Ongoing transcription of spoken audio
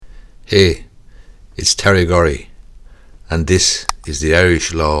Hey, it's Terry Gorry, and this is the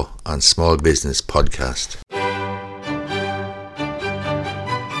Irish Law and Small Business Podcast.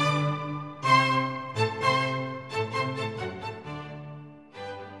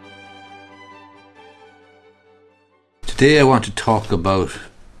 Today I want to talk about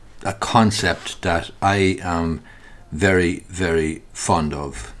a concept that I am very, very fond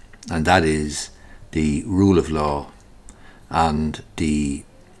of, and that is the rule of law and the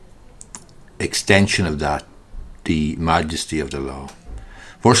extension of that, the majesty of the law.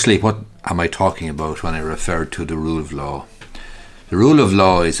 Firstly, what am I talking about when I refer to the rule of law? The rule of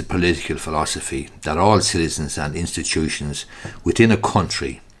law is a political philosophy that all citizens and institutions within a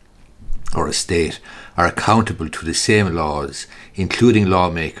country or a state are accountable to the same laws, including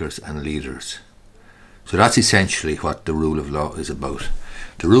lawmakers and leaders. So that's essentially what the rule of law is about.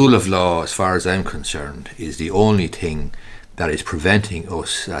 The rule of law, as far as I'm concerned, is the only thing that is preventing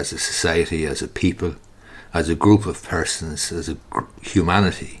us as a society, as a people, as a group of persons, as a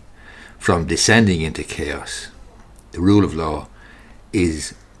humanity, from descending into chaos. The rule of law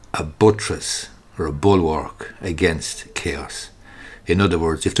is a buttress or a bulwark against chaos. In other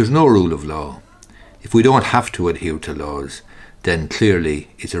words, if there's no rule of law, if we don't have to adhere to laws, then clearly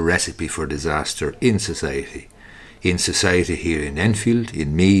it's a recipe for disaster in society. In society here in Enfield,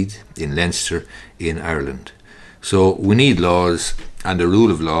 in Meath, in Leinster, in Ireland. So we need laws, and the rule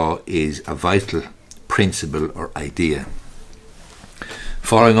of law is a vital principle or idea.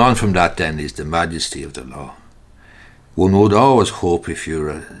 Following on from that then is the majesty of the law. One would always hope, if you're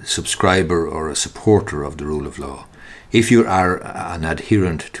a subscriber or a supporter of the rule of law, if you are an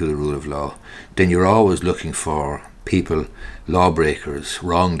adherent to the rule of law, then you're always looking for people, lawbreakers,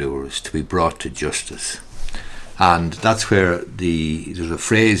 wrongdoers, to be brought to justice. And that's where there's a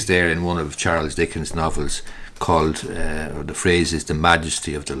phrase there in one of Charles Dickens' novels called, the phrase is the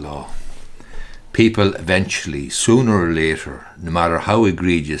majesty of the law. People eventually, sooner or later, no matter how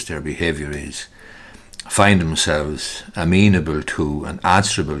egregious their behaviour is, find themselves amenable to and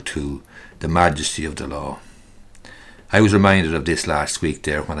answerable to the majesty of the law. I was reminded of this last week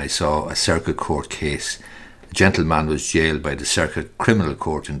there when I saw a circuit court case. A gentleman was jailed by the Circuit Criminal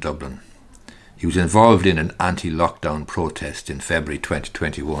Court in Dublin. He was involved in an anti-lockdown protest in February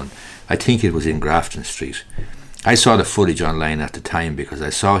 2021. I think it was in Grafton Street. I saw the footage online at the time because I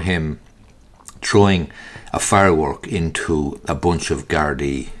saw him throwing a firework into a bunch of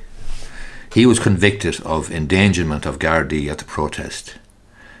Gardaí. He was convicted of endangerment of Gardaí at the protest.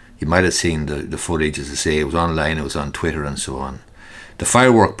 You might have seen the footage, as I say. It was online, it was on Twitter and so on. The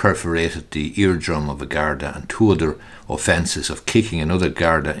firework perforated the eardrum of a Garda, and two other offences of kicking another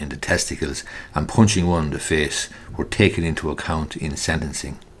Garda in the testicles and punching one in the face were taken into account in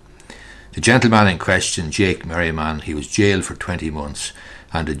sentencing. The gentleman in question, Jake Merriman, he was jailed for 20 months,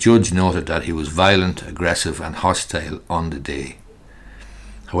 and the judge noted that he was violent, aggressive and hostile on the day.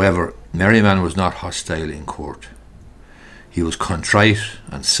 However, Merriman was not hostile in court. He was contrite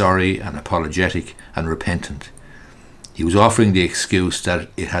and sorry and apologetic and repentant. He was offering the excuse that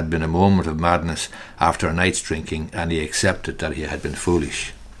it had been a moment of madness after a night's drinking, and he accepted that he had been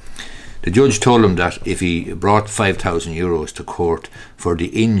foolish. The judge told him that if he brought €5,000 to court for the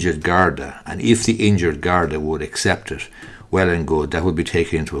injured Garda, and if the injured Garda would accept it, well and good, that would be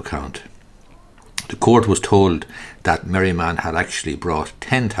taken into account. The court was told that Merriman had actually brought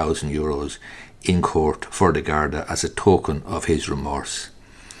 €10,000 in court for the Garda as a token of his remorse.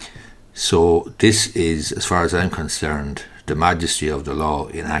 So this is, as far as I'm concerned, the majesty of the law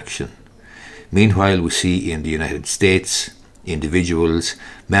in action. Meanwhile, we see in the United States individuals,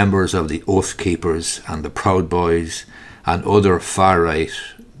 members of the Oath Keepers and the Proud Boys and other far-right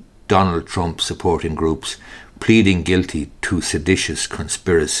Donald Trump supporting groups pleading guilty to seditious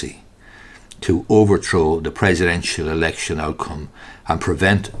conspiracy to overthrow the presidential election outcome and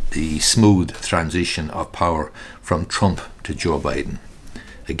prevent the smooth transition of power from Trump to Joe Biden.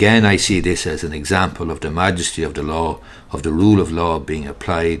 Again, I see this as an example of the majesty of the law, of the rule of law being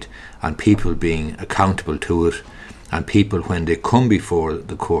applied and people being accountable to it, and people, when they come before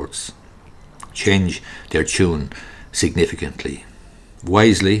the courts, change their tune significantly,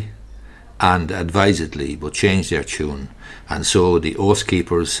 wisely and advisedly, but change their tune. And so the Oath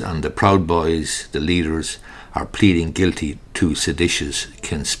Keepers and the Proud Boys, the leaders, are pleading guilty to seditious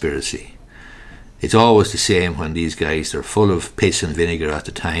conspiracy. It's always the same when these guys are full of piss and vinegar at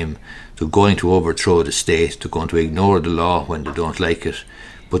the time. They're going to overthrow the state, they're going to ignore the law when they don't like it,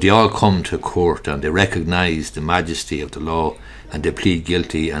 but they all come to court and they recognise the majesty of the law and they plead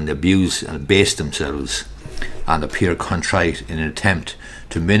guilty and abuse and abase themselves and appear contrite in an attempt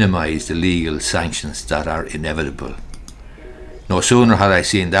to minimise the legal sanctions that are inevitable. No sooner had I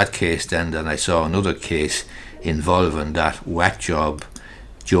seen that case then than I saw another case involving that whack job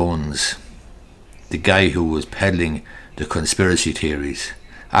Jones, the guy who was peddling the conspiracy theories,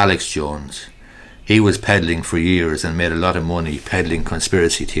 Alex Jones. He was peddling for years and made a lot of money peddling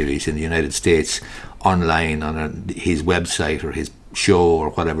conspiracy theories in the United States online on his website or his show or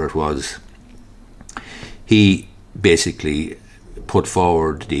whatever it was. He basically put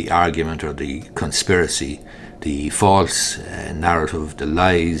forward the argument or the conspiracy, the false narrative, the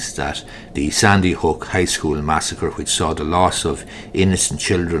lies that the Sandy Hook High School massacre, which saw the loss of innocent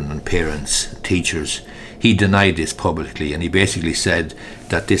children and parents, teachers, he denied this publicly, and he basically said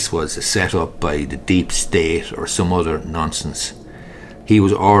that this was a set-up by the deep state or some other nonsense. He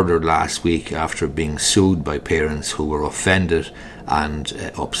was ordered last week after being sued by parents who were offended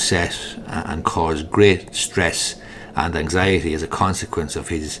and upset and caused great stress and anxiety as a consequence of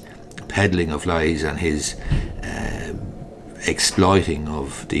his peddling of lies and his exploiting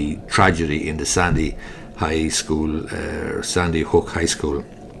of the tragedy in the Sandy Hook High School.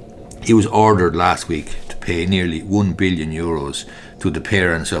 He was ordered last week to pay nearly €1 billion to the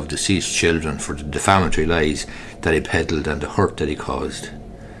parents of deceased children for the defamatory lies that he peddled and the hurt that he caused.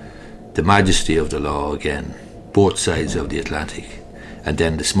 The majesty of the law again, both sides of the Atlantic. And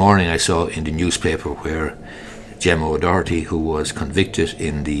then this morning I saw in the newspaper where Gemma O'Doherty, who was convicted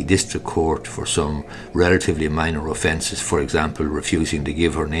in the district court for some relatively minor offences, for example refusing to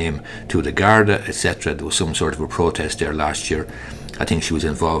give her name to the Garda, etc. There was some sort of a protest there last year. I think she was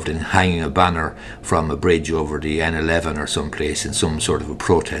involved in hanging a banner from a bridge over the N11 or someplace in some sort of a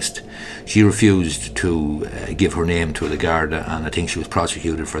protest. She refused to give her name to the Garda, and I think she was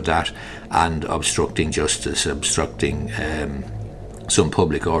prosecuted for that and obstructing justice, obstructing some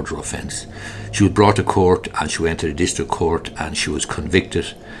public order offence. She was brought to court and she went to the district court and she was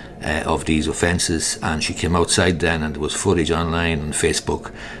convicted of these offences, and she came outside then and there was footage online on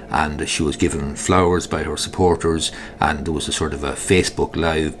Facebook, and she was given flowers by her supporters, and there was a sort of a Facebook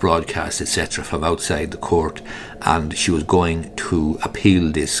live broadcast etc. from outside the court, and she was going to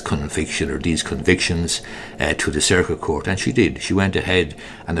appeal this conviction or these convictions to the circuit court, and she did. She went ahead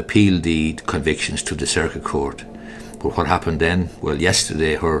and appealed the convictions to the circuit court. But what happened then? Well,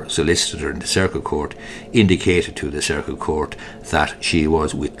 yesterday her solicitor in the circuit court indicated to the circuit court that she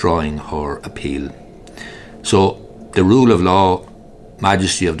was withdrawing her appeal. So the rule of law,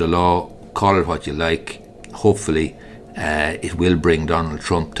 majesty of the law, call it what you like, hopefully it will bring Donald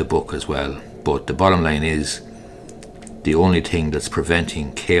Trump to book as well. But the bottom line is, the only thing that's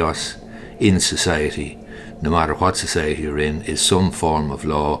preventing chaos in society, no matter what society you're in, is some form of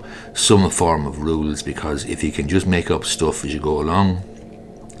law, some form of rules, because if you can just make up stuff as you go along,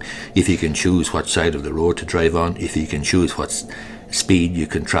 if you can choose what side of the road to drive on, if you can choose what speed you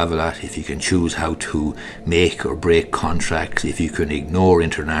can travel at, if you can choose how to make or break contracts, if you can ignore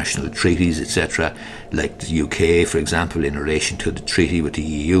international treaties, etc., like the UK, for example, in relation to the treaty with the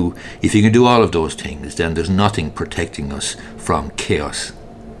EU, if you can do all of those things, then there's nothing protecting us from chaos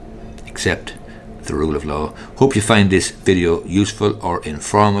except the rule of law. Hope you find this video useful or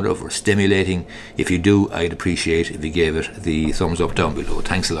informative or stimulating. If you do, I'd appreciate if you gave it the thumbs up down below.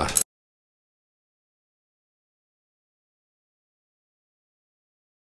 Thanks a lot.